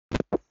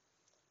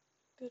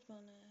Good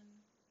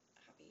morning.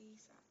 Happy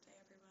Saturday,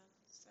 everyone.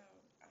 So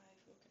I've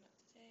woken up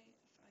today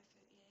at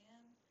 5:30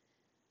 a.m.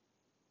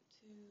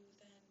 to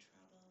then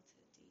travel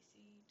to DC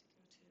to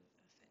go to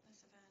a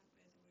fitness event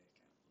where the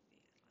workout will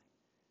be at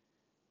like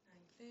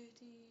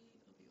 9:30.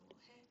 It'll be all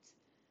hit.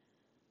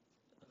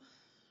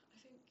 I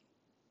think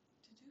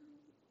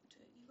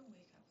to even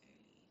wake up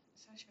early,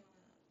 especially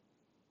on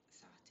a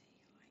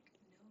Saturday, like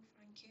no,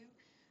 thank you.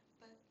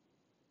 But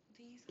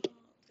these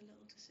are the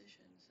little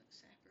decisions that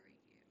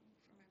separate you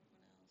from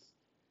everyone else.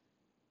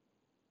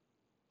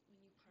 When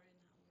you put in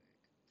that work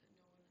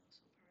that no one else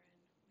will put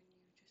in, when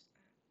you just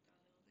act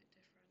a little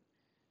bit different.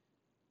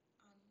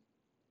 And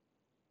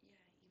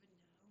yeah, even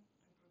now,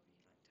 I'm probably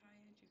like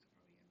tired. You could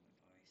probably hear my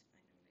voice. I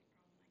know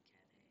later on when I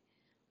get there,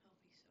 I'll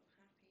be so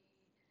happy.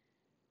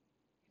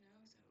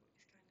 So it's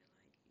kind of like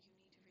you need to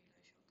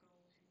realize your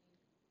goals.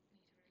 You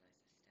need to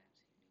realize the steps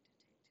you need to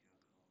take to your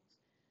goals,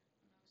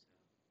 and also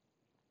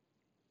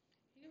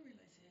you don't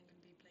realize it ain't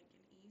gonna be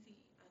blinking easy.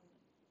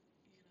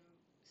 And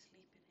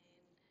sleeping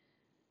in,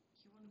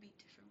 you want to be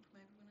different from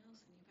everyone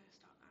else, and you better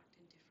start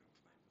acting different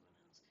from everyone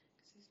else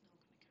because it's not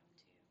going to come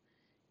to you.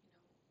 You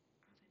know,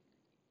 having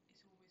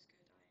it's always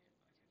good.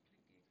 I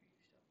completely agree.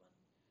 You should have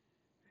one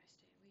rest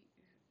day a week.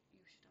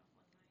 You should have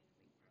one night a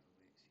week, wherever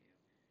works for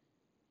you.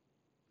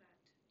 But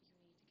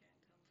you need to get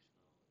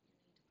comfortable. You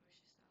need to push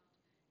yourself.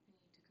 You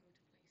need to go to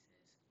places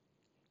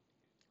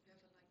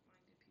wherever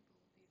like-minded people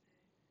will be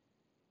there,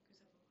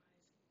 because otherwise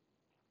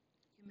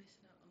you're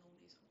missing out on all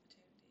these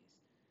opportunities.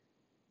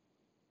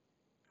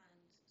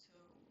 And so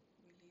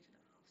we're leaving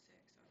at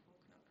 6:30. I've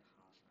woken up at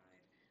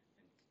 5:30.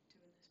 I'm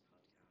doing this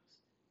podcast.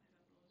 I've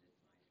uploaded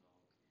my vlog.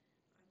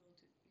 I will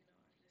do, I've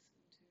listened to another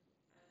podcast to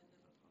help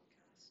grow my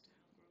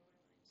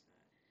mindset.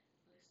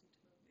 I listened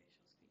to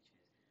motivational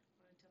speeches.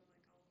 I've done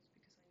my goals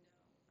because I know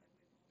I work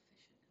more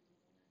efficient in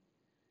the morning.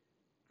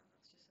 And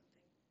that's just something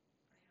I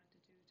had to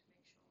do to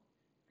make sure I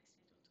stayed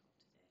on top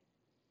today.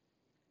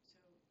 So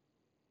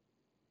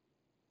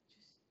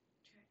just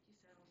check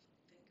yourself,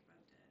 think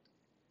about it.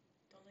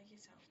 Don't let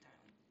yourself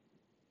down.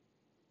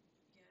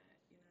 Yeah,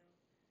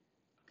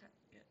 okay,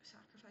 yeah,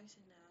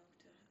 sacrificing now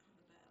to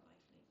have a better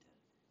life later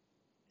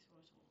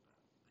is what it's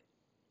all about.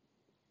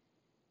 But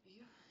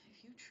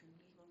if you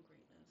truly want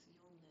greatness,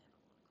 you'll never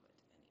want to quit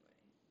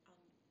anyway,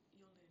 and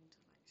you'll learn to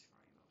like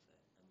strive off it.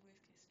 And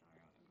worst case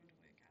scenario, I'm going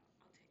to work out.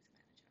 I'll take some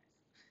energize.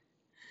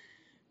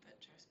 But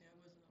trust me, I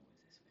wasn't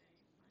always this way.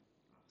 Like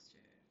last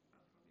year, I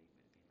probably would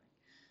have been like,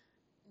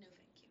 no,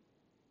 thank you.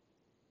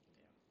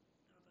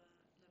 Have a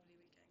lovely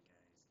weekend,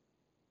 guys.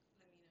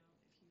 Let me know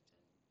if you've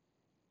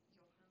done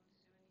your plan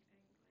to do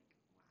anything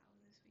like wow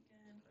this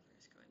weekend, whether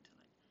it's going to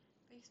like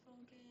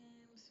baseball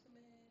games,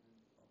 swimming,